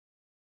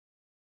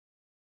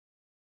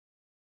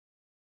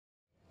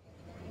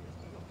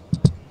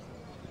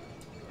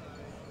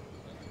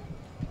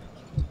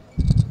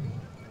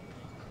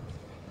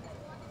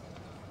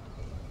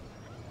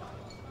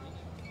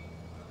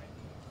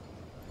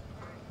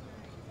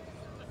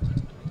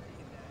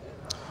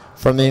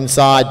From the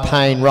inside,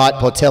 Payne, Wright,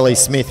 Portelli,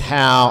 Smith,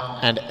 Howe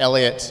and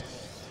Elliott.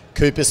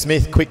 Cooper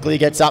Smith quickly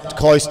gets up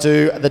close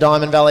to the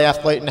Diamond Valley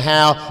athlete and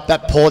Howe,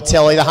 but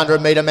Portelli, the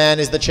 100-metre man,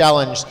 is the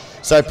challenge.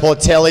 So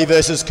Portelli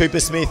versus Cooper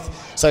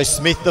Smith. So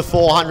Smith, the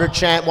 400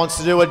 champ, wants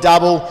to do a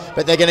double,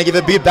 but they're going to give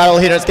a big battle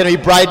here. It's going to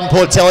be Braden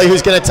Portelli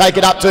who's going to take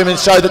it up to him and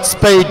show that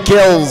speed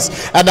kills.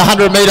 And the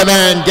 100-metre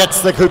man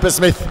gets the Cooper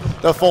Smith,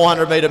 the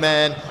 400-metre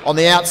man. On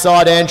the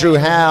outside, Andrew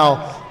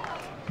Howe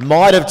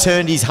might have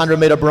turned his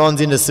 100-metre bronze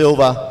into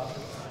silver.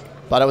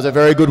 But it was a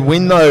very good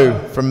win, though,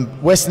 from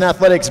Western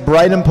Athletics,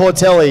 Braden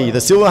Portelli,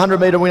 the silver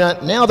 100-metre winner,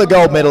 now the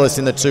gold medalist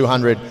in the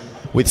 200,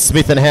 with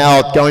Smith and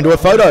Howe going to a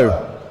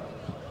photo.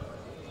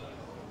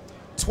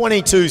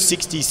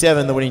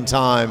 22:67, the winning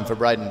time for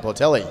Braden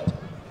Portelli.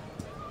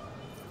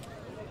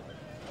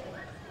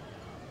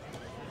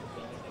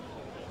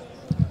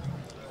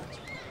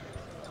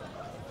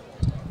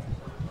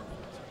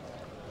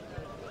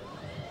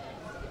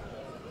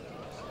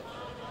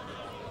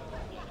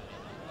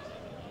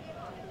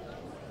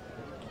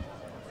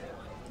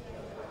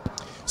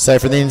 So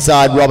from the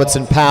inside,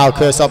 Robertson, Powell,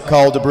 Kersop,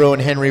 Cole, De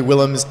Bruin, Henry,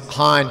 Willems,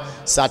 Hine,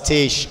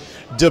 Satish.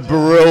 De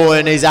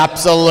Bruin is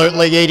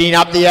absolutely eating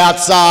up the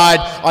outside.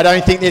 I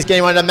don't think there's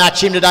anyone to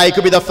match him today. He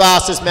could be the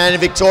fastest man in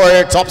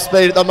Victoria at top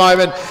speed at the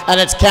moment. And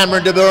it's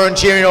Cameron De Bruin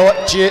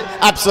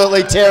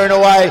absolutely tearing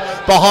away.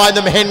 Behind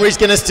them, Henry's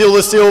going to steal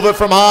the silver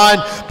from Hine.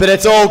 But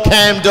it's all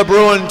Cam De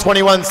Bruin,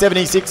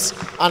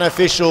 21:76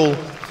 unofficial.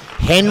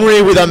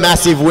 Henry with a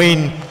massive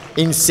win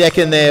in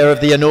second there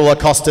of the Anula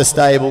Costa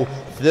stable.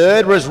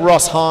 Third was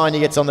Ross Hine. He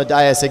gets on the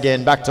dais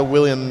again. Back to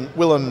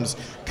Willems,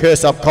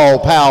 Kersop, Cole,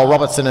 Powell,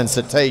 Robertson and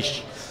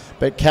Satish.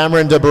 But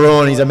Cameron De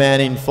Bruin, he's a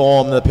man in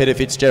form, the Peter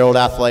Fitzgerald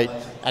athlete.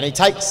 And he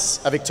takes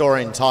a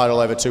Victorian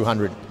title over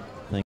 200.